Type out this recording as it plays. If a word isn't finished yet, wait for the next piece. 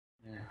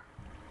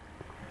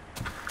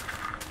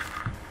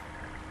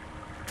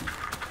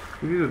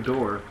We need a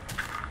door.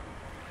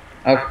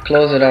 I'll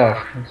close it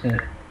off. That's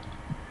it.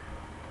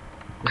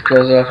 Just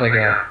close it off like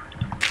that.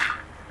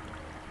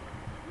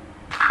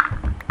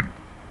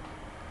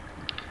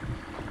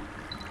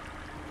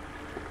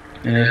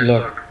 And just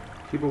look.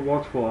 Keep a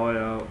watchful eye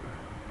out.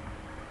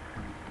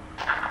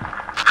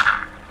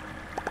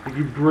 Like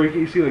you break it,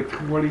 you see like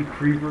 20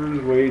 creepers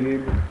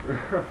waiting.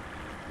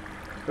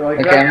 Like,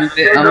 okay, I'm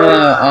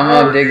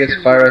gonna dig a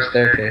spiral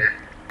staircase.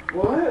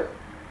 What?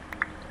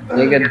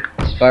 Dig a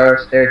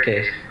spiral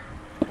staircase.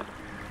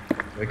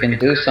 We can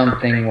do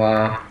something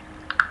while.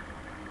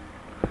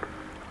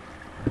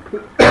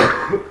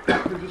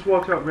 Just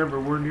watch out, remember,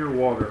 we're near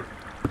water.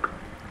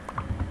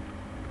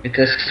 It's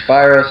a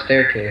spiral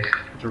staircase.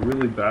 It's a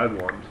really bad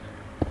one.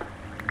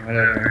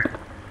 Whatever.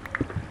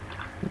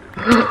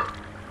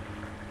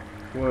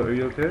 What, are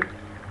you okay?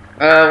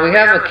 We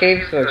have a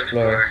cave to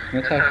explore.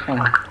 Let's have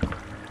fun.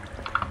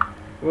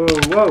 Whoa,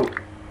 whoa!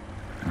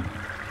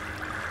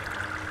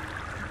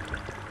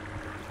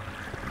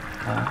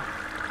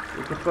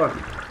 What the fuck?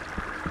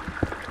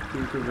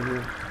 Who's over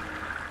here?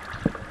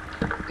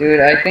 Dude,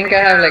 I think I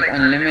have like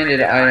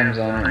unlimited items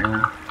on it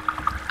now.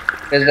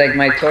 Cause like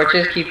my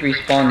torches keep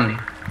respawning.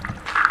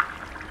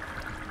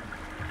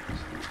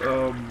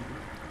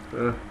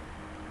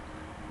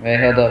 Wait,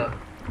 hold up.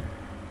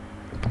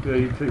 Yeah,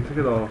 you take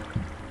it off.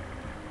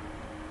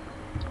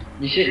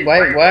 You should. Why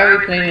are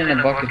we playing in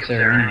a bucket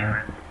server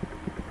anyway?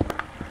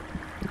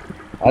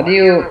 How do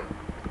you?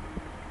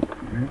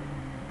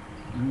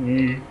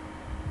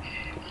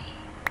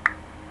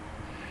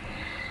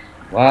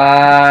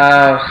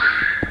 Wow.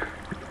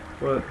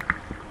 What?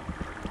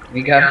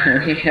 We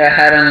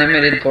had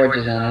unlimited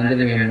torches on. I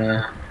didn't even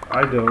know.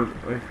 I don't.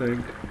 I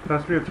think.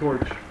 Pass me a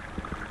torch.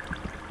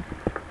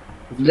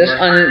 Just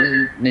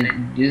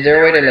is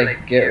there a way to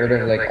like get rid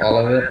of like all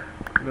of it?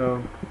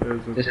 No,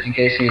 there's a... Just in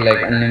case you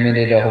like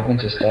unlimited a whole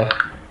bunch of stuff.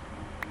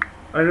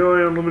 I know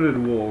I unlimited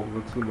wool.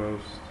 That's the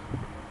most.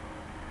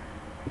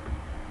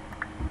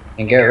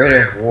 And get rid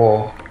of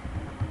wool.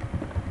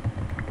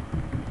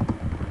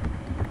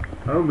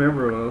 I don't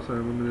remember what else I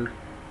unlimited.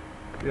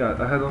 Yeah,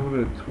 I had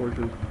unlimited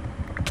torches.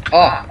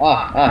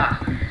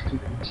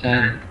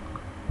 Sand.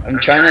 I'm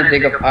trying to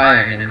dig up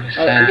iron and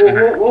sand.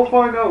 We'll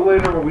find out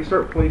later when we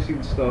start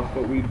placing stuff.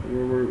 What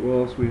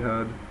else we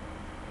had?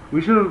 I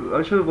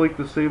should have like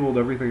disabled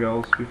everything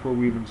else before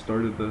we even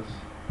started this.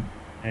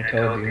 I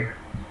told you.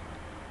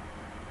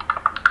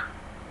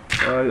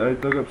 I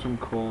dug up some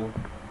coal.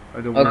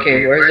 I don't.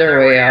 Okay, where's our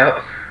way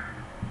out?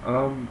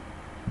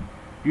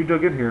 You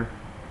dug in here.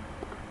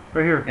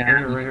 Right here.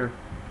 Yeah. Right here.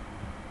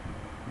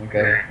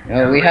 Okay.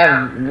 No,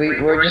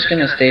 we're just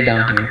gonna stay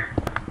down here.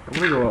 I'm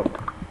gonna go up.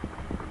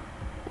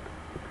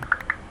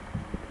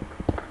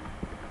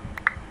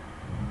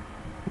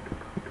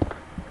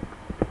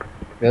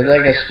 Build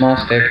like a small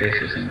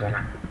staircase or something.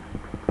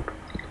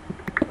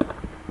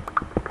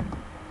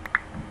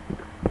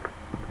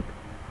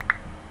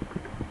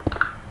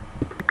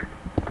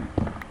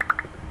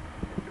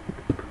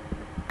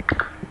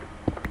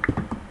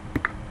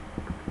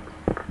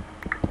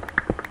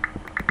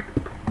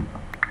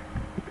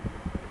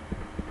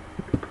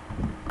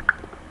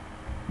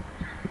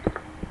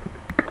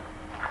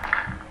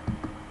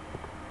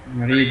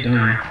 What are you doing?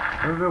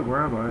 I don't know,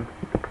 where am I?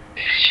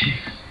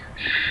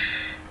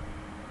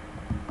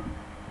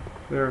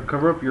 There,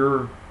 cover up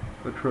your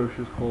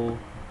atrocious hole.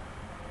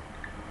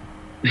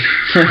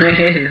 What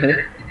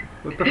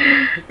the fuck?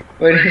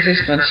 What is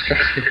this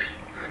monstrosity?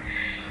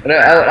 But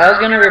I was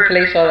gonna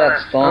replace all that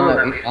stone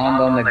that we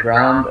found on the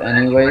ground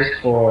anyways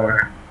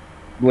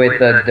with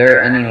the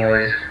dirt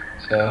anyways,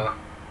 so.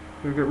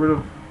 Get rid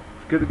of,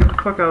 get the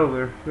fuck out of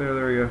there.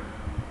 There you go.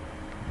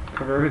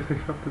 Cover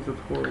everything up because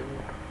it's horrible.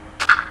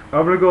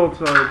 I'm gonna go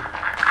outside.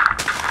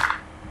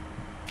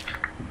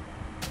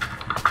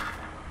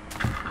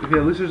 Okay,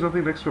 at least there's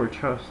nothing next to our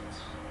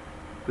chests.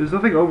 There's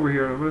nothing over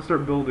here. I'm gonna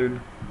start building.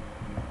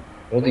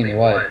 Building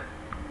what?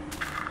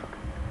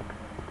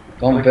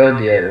 Don't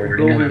build yet. We're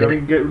building. I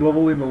mean, get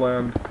leveling the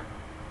land.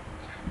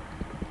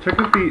 Check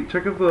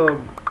if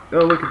the.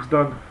 Oh, look, it's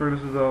done.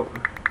 Furnace is out.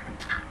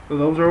 So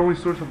those are our only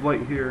source of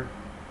light here.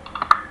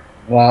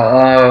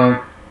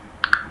 Well,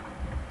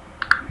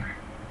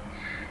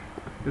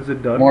 is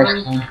it done? More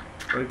stone.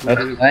 Like,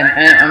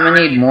 I'm gonna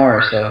need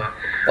more, so.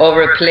 Well,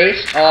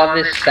 replace all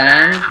this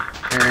sand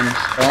and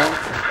stone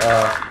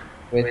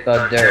with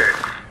dirt.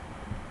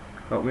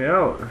 Help me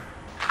out.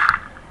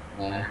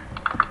 Yeah.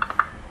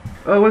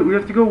 Oh wait, we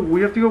have to go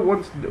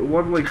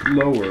one like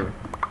lower.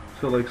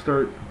 So like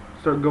start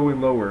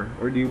going lower,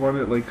 or do you want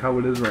it like how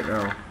it is right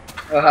now?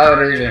 Oh, how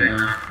it is right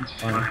now. It's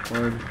fine.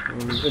 Fine.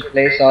 Just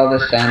replace all the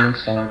sand and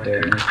stone with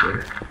dirt and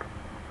dirt.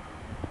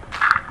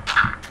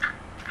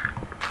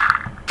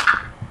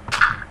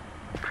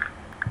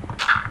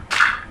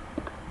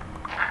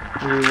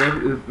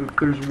 If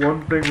there's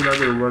one thing we're not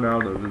gonna run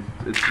out of,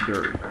 it's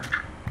dirt.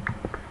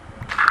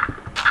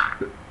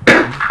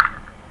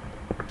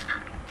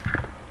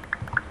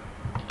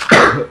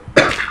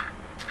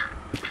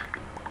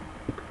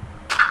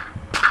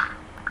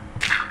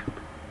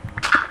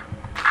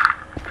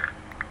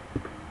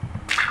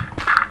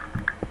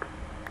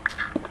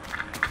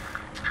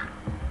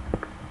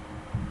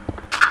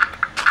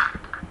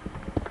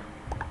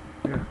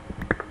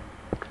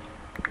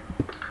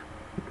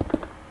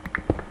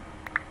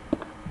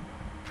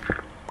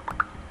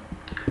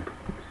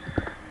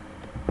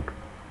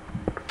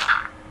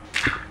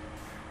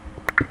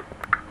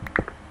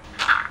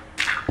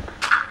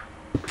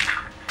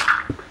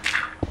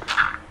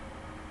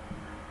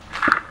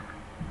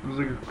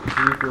 There's like a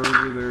creeper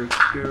over there. It's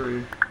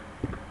scary.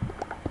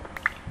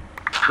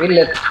 We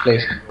let this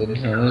place go,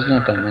 so there's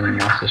not that many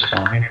monsters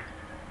down here.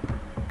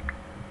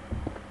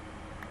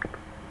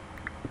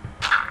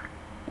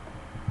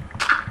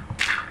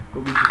 But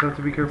we just have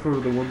to be careful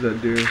with the ones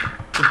that do.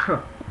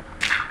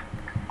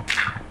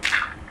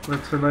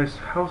 That's a nice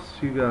house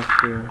you got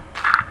there.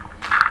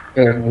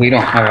 We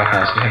don't have a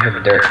house, we have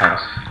a dirt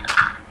house.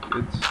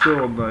 It's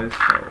still a nice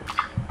house.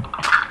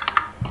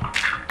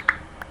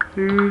 So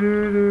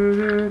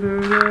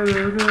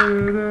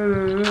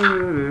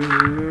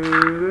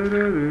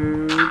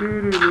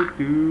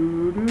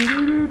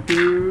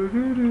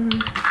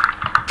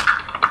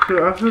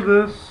after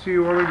this,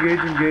 you want to engage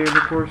in gay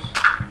intercourse?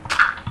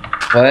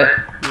 What?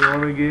 You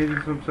want to engage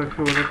in some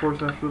sexual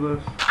intercourse after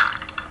this?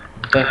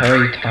 What the hell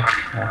are you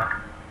talking about?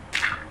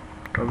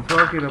 I'm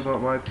talking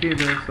about my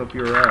penis up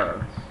your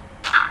ass.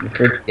 You're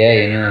pretty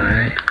gay, you know,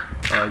 right?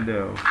 I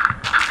know.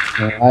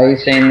 Why are you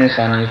saying this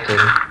on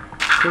YouTube?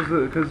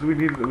 Because we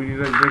need to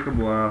make them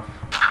laugh.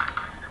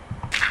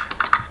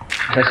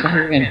 That's not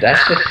even,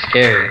 that's just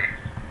scary.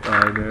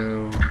 I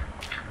know.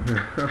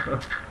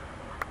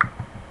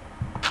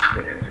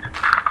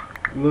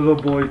 Little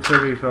boy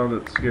Timmy found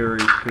it scary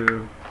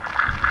too.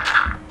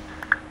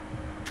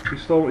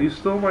 You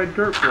stole my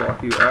dirt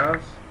block, you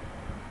ass.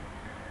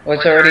 Oh,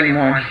 it's already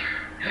morning.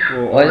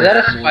 Well, Oh, is that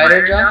a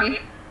spider jockey?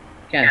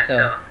 Can't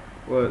tell.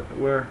 What?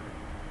 Where?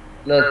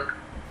 Look.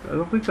 I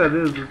don't think that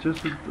is. It's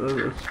just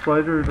a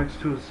spider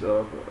next to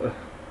a.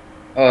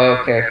 Oh,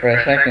 okay. For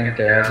a second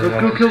there.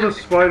 Let's go kill the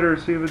spider.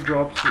 See if it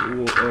drops.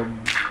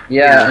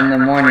 Yeah, in the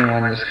morning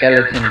when the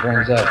skeleton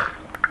burns up.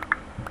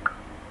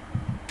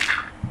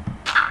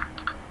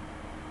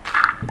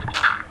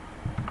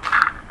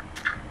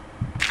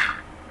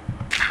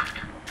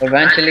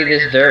 Eventually,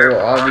 this dirt will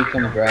all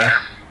become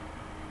grass.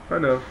 I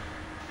know.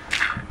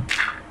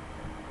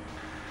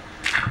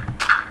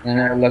 And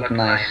it'll look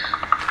nice.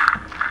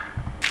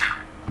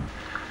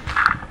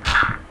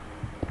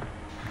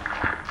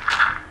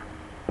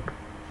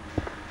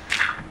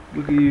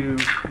 Look at you,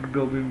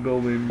 building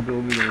away.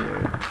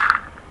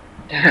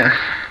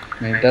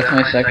 Maybe that's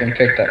my second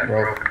pick that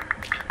broke.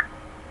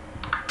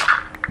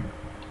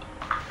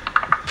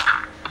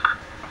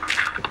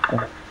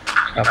 Oh,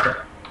 stop it.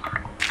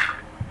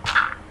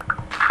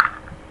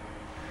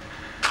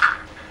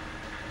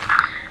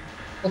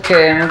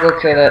 Okay, I'm gonna go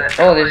kill that.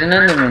 Oh, there's an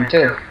enderman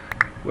too.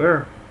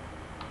 Where?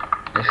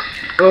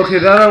 Okay,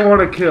 that I want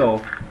to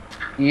kill.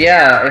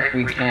 Yeah, if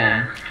we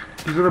can.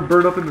 He's gonna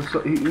burn up in the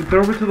sun.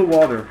 Throw him into the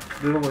water.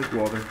 They don't like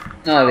water.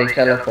 No, they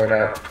teleport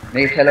out.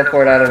 They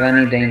teleport out of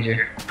any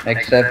danger.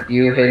 Except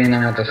you hitting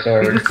them with a He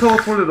sword. just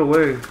teleported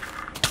away.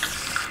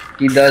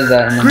 He does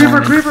that in the Creeper,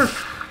 morning. creeper!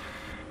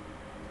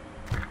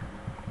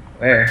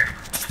 Where?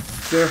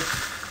 There.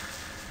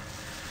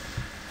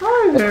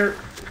 Hi there.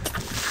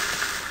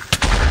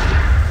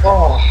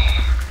 Oh!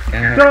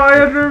 Damn it. Die,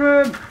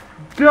 Enderman!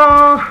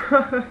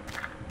 Die!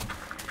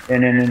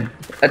 No.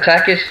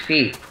 Attack his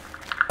feet.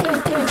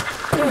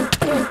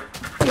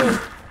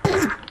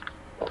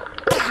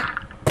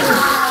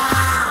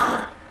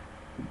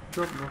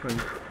 Drop nothing.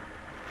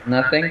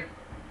 Nothing?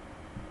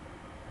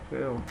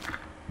 Fail.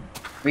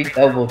 We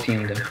double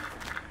teamed him.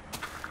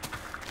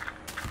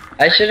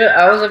 I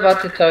was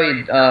about to tell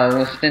you,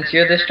 well, since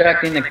you're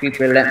distracting the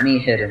creeper, let me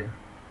hit him.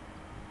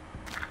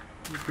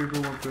 The creeper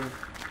went there.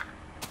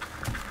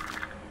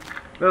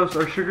 Oh,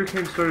 so our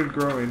sugarcane started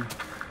growing.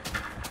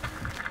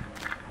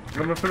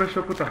 I'm gonna finish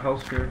up with the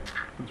house here,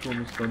 since we're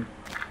almost done.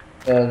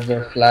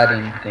 The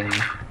flatting thing.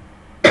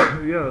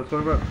 Yeah, that's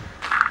what I meant.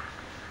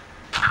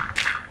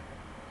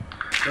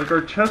 Like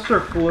our chests are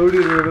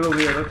floating in the middle of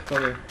the air, that's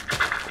funny.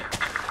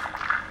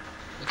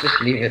 Just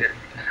leave it.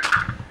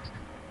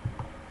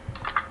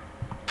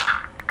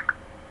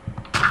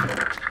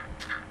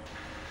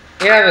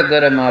 We have a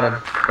good amount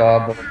of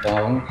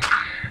cobblestone.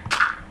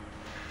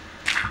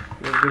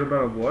 You have a good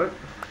amount of what?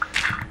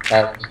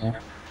 Cobblestone.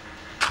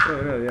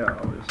 Yeah,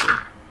 obviously.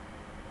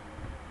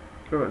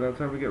 Alright, now it's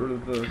time to get rid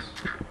of this.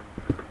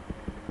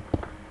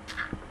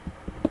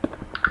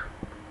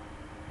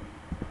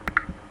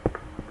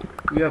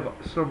 We have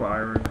some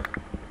iron.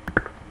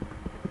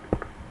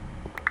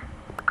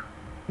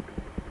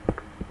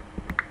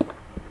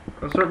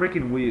 I'll start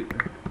making wheat.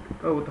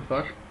 Oh, what the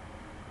fuck?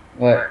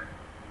 What?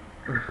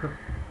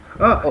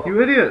 Ah, Oh.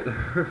 you idiot!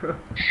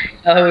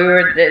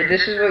 Oh,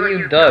 this is what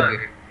you dug.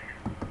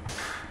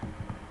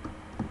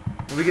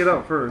 Let me get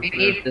out first. We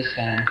need the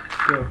sand.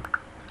 Go.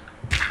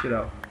 Get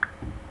out.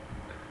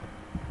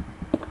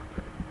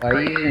 Why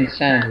are you using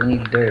sand? We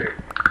need dirt.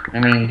 I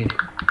mean,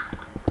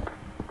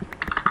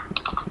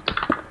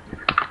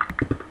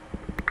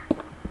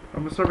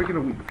 I'm gonna start making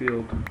a wheat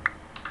field.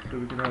 So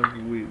we can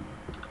have wheat.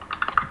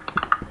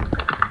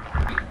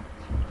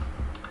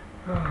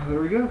 Ah, there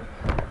we go.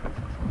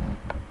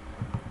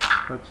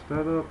 Touch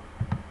that up.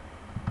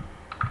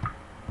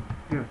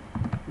 Yeah.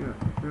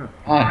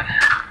 on.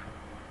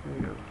 There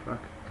you go,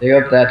 fuck. Dig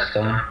up that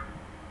stone.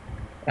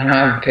 I don't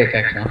have a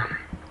pickaxe now.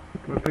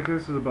 My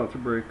pickaxe is about to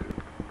break.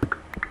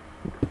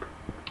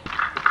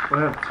 I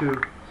have two,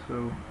 so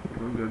so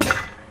I'm good.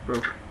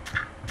 Broke.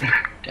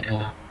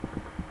 Damn.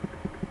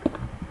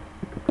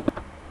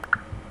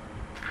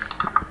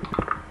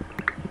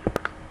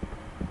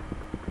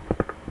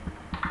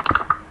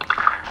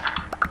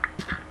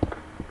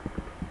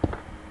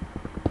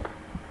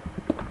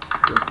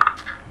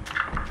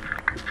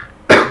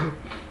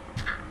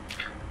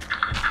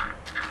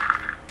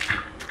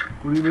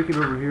 What are you making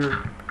over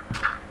here?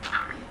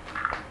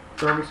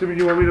 So I'm assuming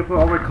you want me to put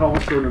all my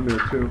cobblestone in there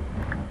too.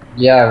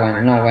 Yeah,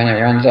 when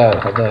it runs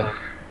out, hold up.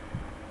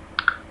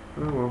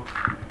 Oh well.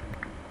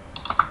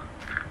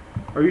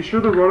 Are you sure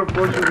the rod and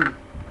flush doesn't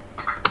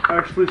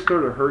actually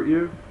start to hurt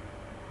you?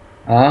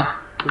 Huh?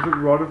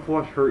 Doesn't rod and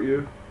flush hurt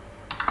you?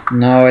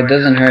 No, it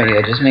doesn't hurt you.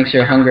 It just makes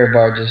your hunger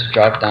bar just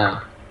drop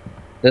down.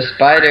 The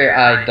spider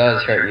eye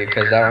does hurt you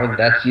because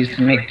that's used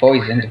to make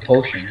poison into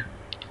potion.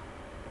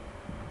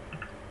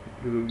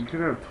 You could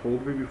have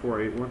told me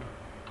before I ate one.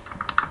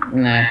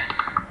 Nah.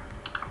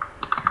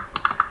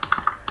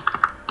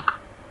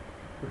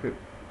 Okay.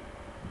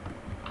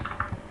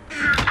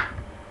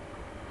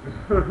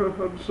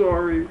 I'm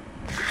sorry.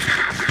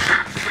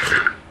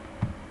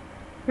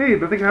 Hey,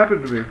 nothing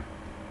happened to me.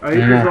 I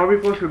ate the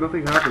zombie flesh and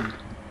nothing happened.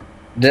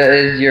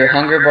 Is your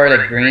hunger bar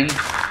like green?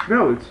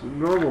 No, it's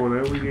normal and I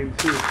only gained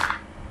 2.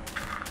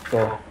 Cool.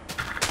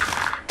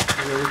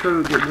 Okay, we're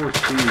trying to get more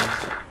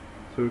seeds.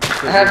 So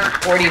I have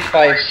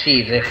 45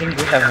 seeds. I think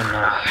we have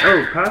enough.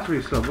 Oh, pass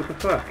me some. What the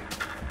fuck?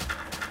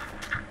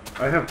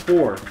 I have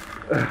 4.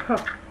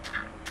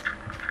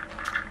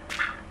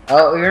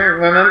 Oh, you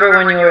remember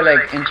when you were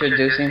like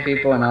introducing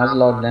people and I was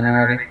logged in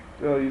already?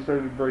 Oh, you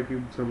started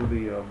breaking some of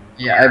the,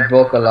 Yeah, I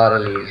broke a lot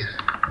of leaves.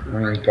 I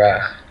mean,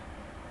 grass.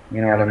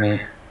 You know what I mean?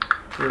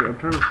 Wait, I'm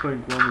trying to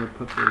think where I'm gonna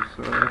put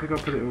this. I think I'll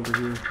put it over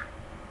here.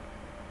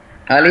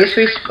 At least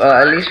we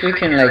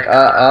can like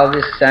all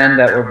this sand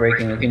that we're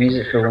breaking, we can use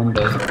it for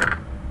windows.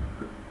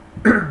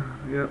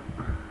 Yep.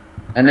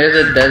 And there's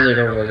a desert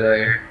over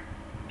there.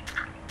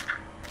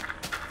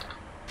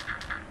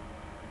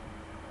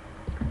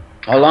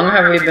 How long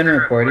have we been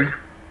recording?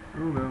 I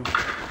don't know.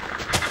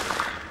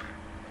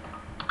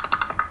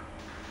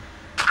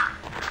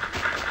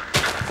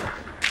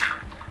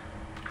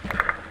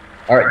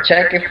 Alright,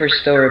 check if we're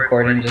still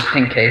recording just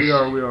in case. We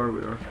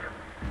are.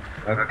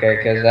 Okay,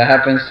 because that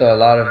happens to a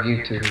lot of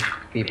YouTube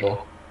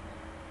people.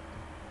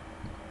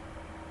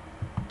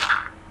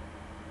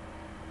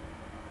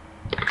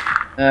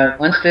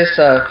 Once this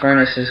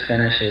furnace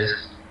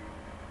finishes,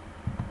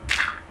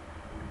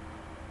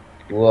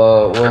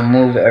 we'll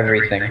move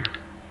everything.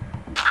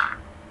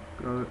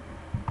 Got it.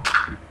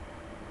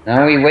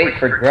 Now we wait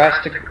for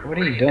grass to. What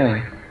are you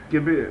doing?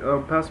 Give me,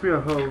 pass me a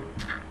hoe.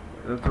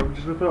 I'm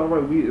just gonna put all my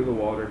wheat in the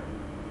water.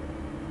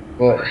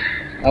 What?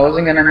 I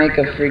wasn't gonna make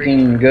a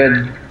freaking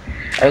good.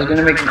 I was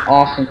gonna make an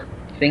awesome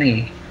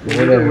thingy. We'll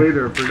need it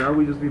later. For now,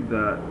 we just need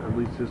that. At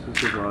least just to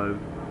survive.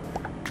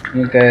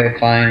 Okay,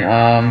 fine.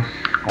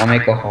 I'll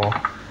make a hole.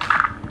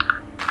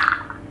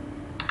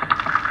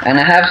 And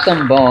I have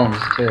some bones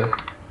too.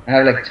 I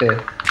have like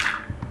 2.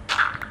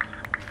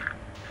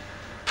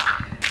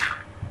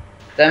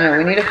 Damn it,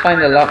 we need to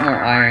find a lot more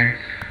iron.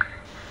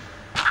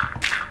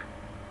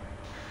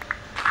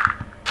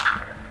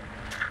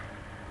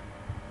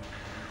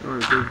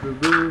 Alright, there's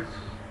this.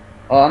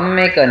 Oh, I'm gonna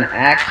make an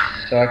axe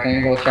so I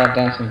can go chop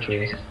down some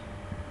trees.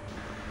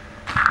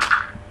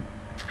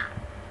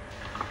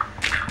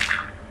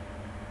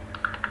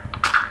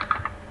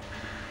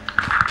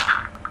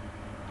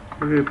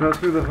 Okay,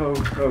 pass me the hoe.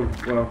 Oh,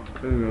 wow.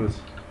 I didn't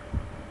notice.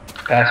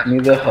 Pass me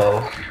the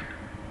hoe.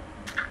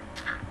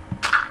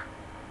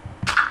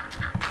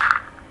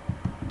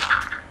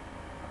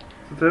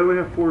 Since I only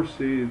have 4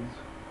 seeds.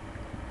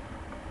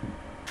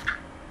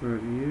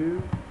 Alright,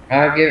 you.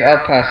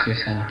 I'll pass you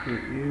some. Alright,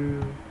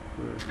 you.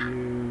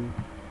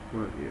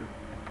 Alright, you.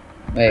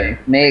 Wait,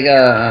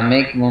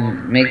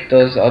 make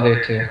those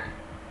other 2.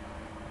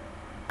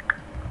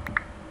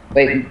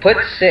 Wait, put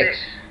 6.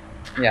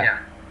 Yeah,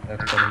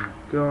 that's good enough.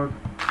 Go on.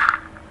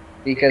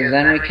 Because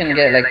then we can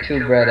get like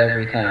 2 bread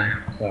every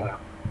time. So.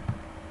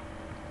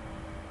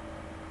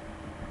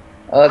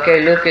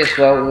 Okay, Lucas.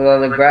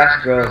 While the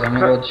grass grows, I'm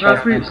gonna go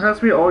chop.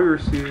 Pass me all your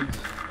seeds.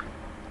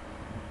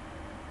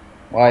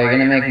 Why, you're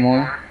gonna make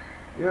more?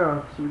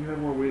 Yeah, so we can have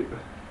more wheat.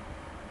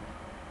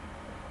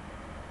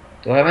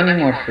 Do I have any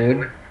more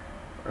food?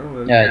 I don't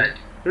know. Yeah.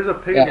 There's a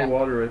pig in the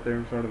water right there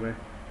in front of me.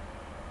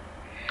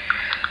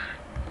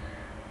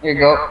 Here you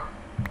go.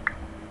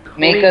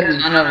 Make a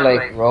ton of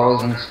like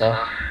rows and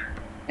stuff.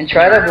 And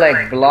try to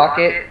like block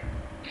it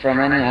from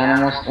any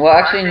animals. Well,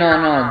 actually, no,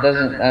 it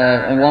doesn't.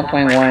 In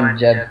 1.1,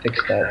 Jed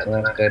fixed that, so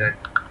that's good.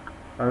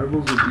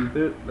 Animals would eat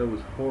it? That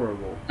was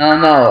horrible.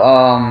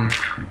 No,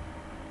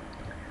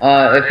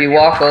 if you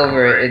walk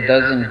over it, it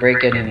doesn't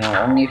break anymore.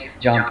 Only if you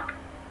jump.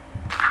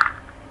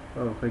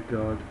 Oh, thank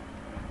God.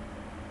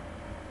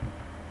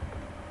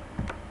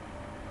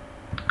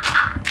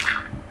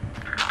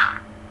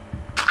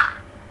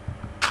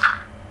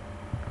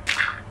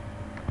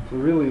 It's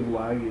really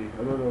laggy. I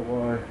don't know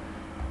why.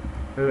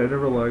 I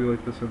never lag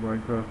like this in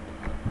Minecraft.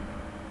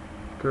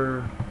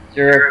 Grr.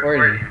 You're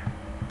recording.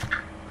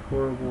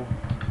 Horrible.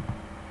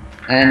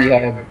 And you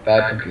have a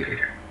bad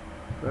computer.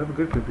 I have a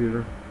good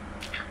computer.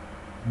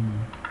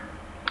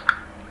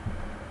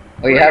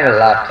 Oh, you have a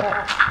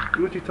laptop.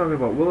 What you talking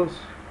about, Willis?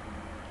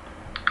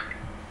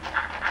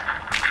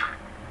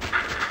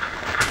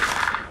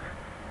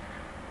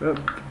 That's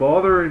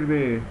bothering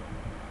me.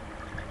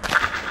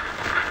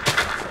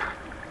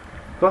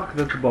 Fuck,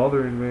 that's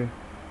bothering me.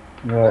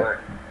 What?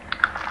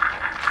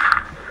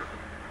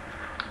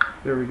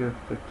 There we go,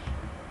 fixed.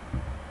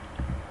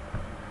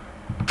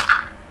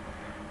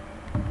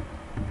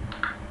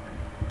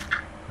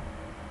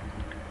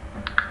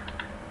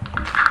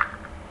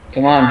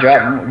 Come on,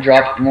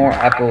 drop more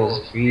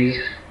apples, please.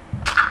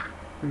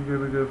 You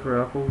gonna go for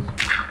apples?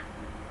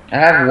 I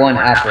have one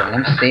apple, and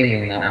I'm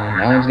saving that one.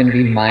 That one's gonna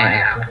be my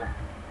apple.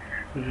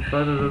 Did you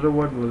find another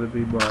one? Will it be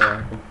my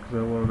apple? Because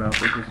I want an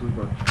apple just as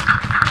much.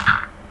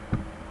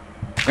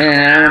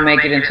 And I'm gonna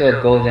make it into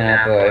a golden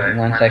apple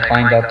once I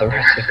find out the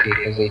recipe,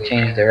 because they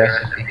changed the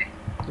recipe.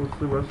 What's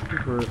the recipe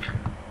for it?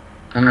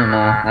 I don't know.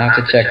 I have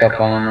to check up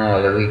on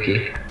the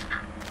wiki.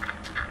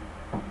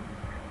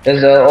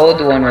 Because the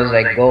old one was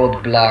like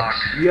gold blocks.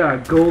 Yeah,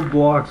 gold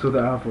blocks with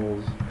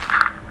apples.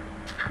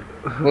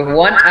 With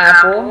one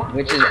apple,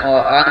 which is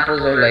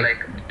apples are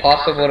like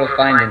possible to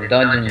find in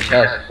dungeon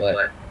chests,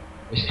 but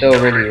they're still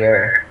really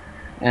rare.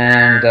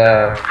 And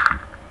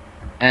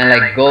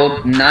like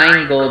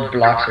 9 gold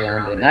blocks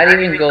around it. Not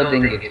even gold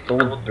ingots,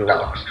 gold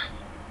blocks.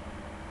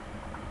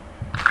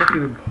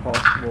 Fucking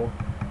impossible.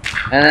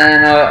 And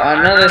then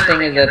another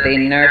thing is that they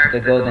nerfed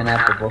the golden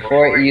apple.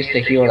 Before it used to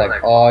heal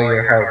like all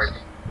your hearts.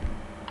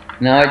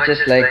 Now it's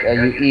just like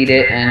you eat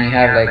it and you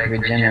have like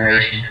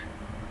regeneration.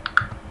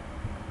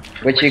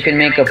 Which you can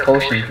make a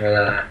potion for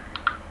that.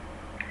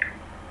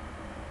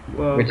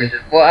 Well, Which is,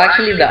 well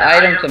actually the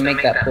item to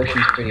make that potion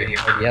is pretty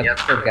hard. You have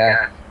to kill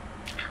gas.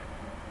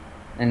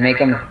 And make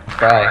them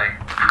cry.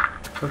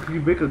 how can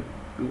you make a...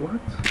 what?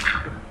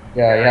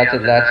 Yeah, you have to,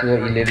 that's what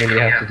you literally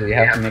have to do. You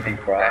have to make them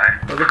cry.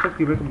 How the fuck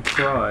do you make them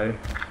cry?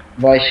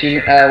 By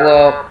shooting,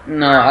 well,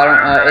 no, I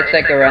don't, it's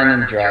like a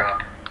random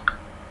drop.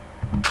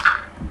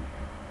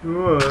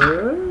 What?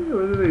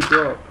 What do they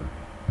drop?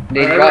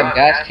 They drop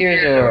gas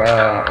tiers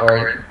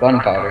or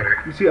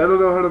gunpowder. You see, I don't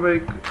know how to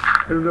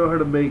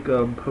make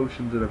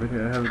potions and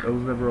everything. I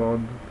was never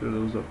on through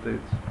those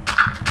updates.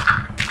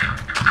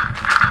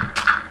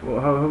 Well,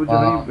 how would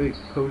you make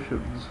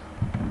potions?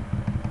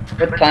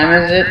 What time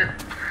is it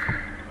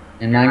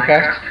in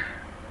Minecraft?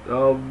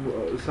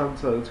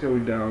 Sunset. It's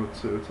going down,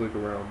 so it's like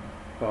around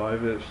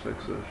 5-ish,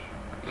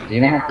 6-ish.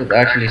 You don't have to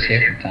actually say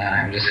the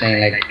time. I'm just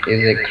saying, like,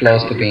 is it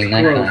close to being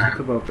nighttime? It's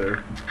about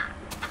there.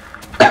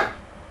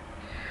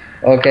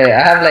 Okay,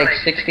 I have like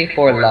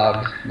 64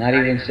 logs. Not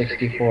even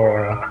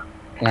 64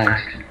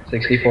 planks.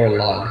 64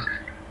 logs.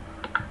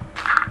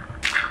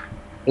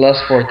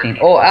 Plus 14.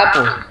 Oh,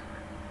 apples!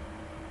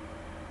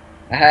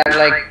 I have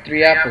like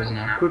 3 apples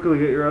now. Quickly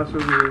get your ass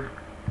over here.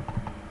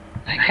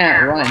 I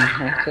can't run. I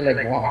have to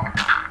like walk.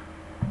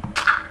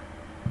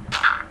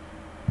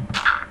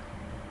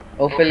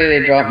 Hopefully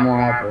they drop more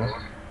apples.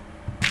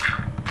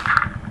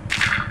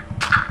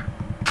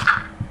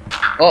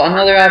 Oh,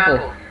 another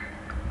apple.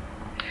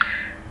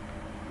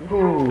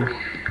 Ooh,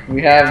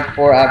 we have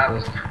 4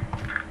 apples.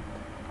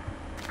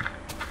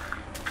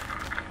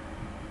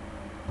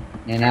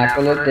 An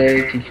apple a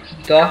day keeps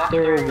the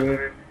doctor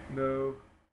away. No.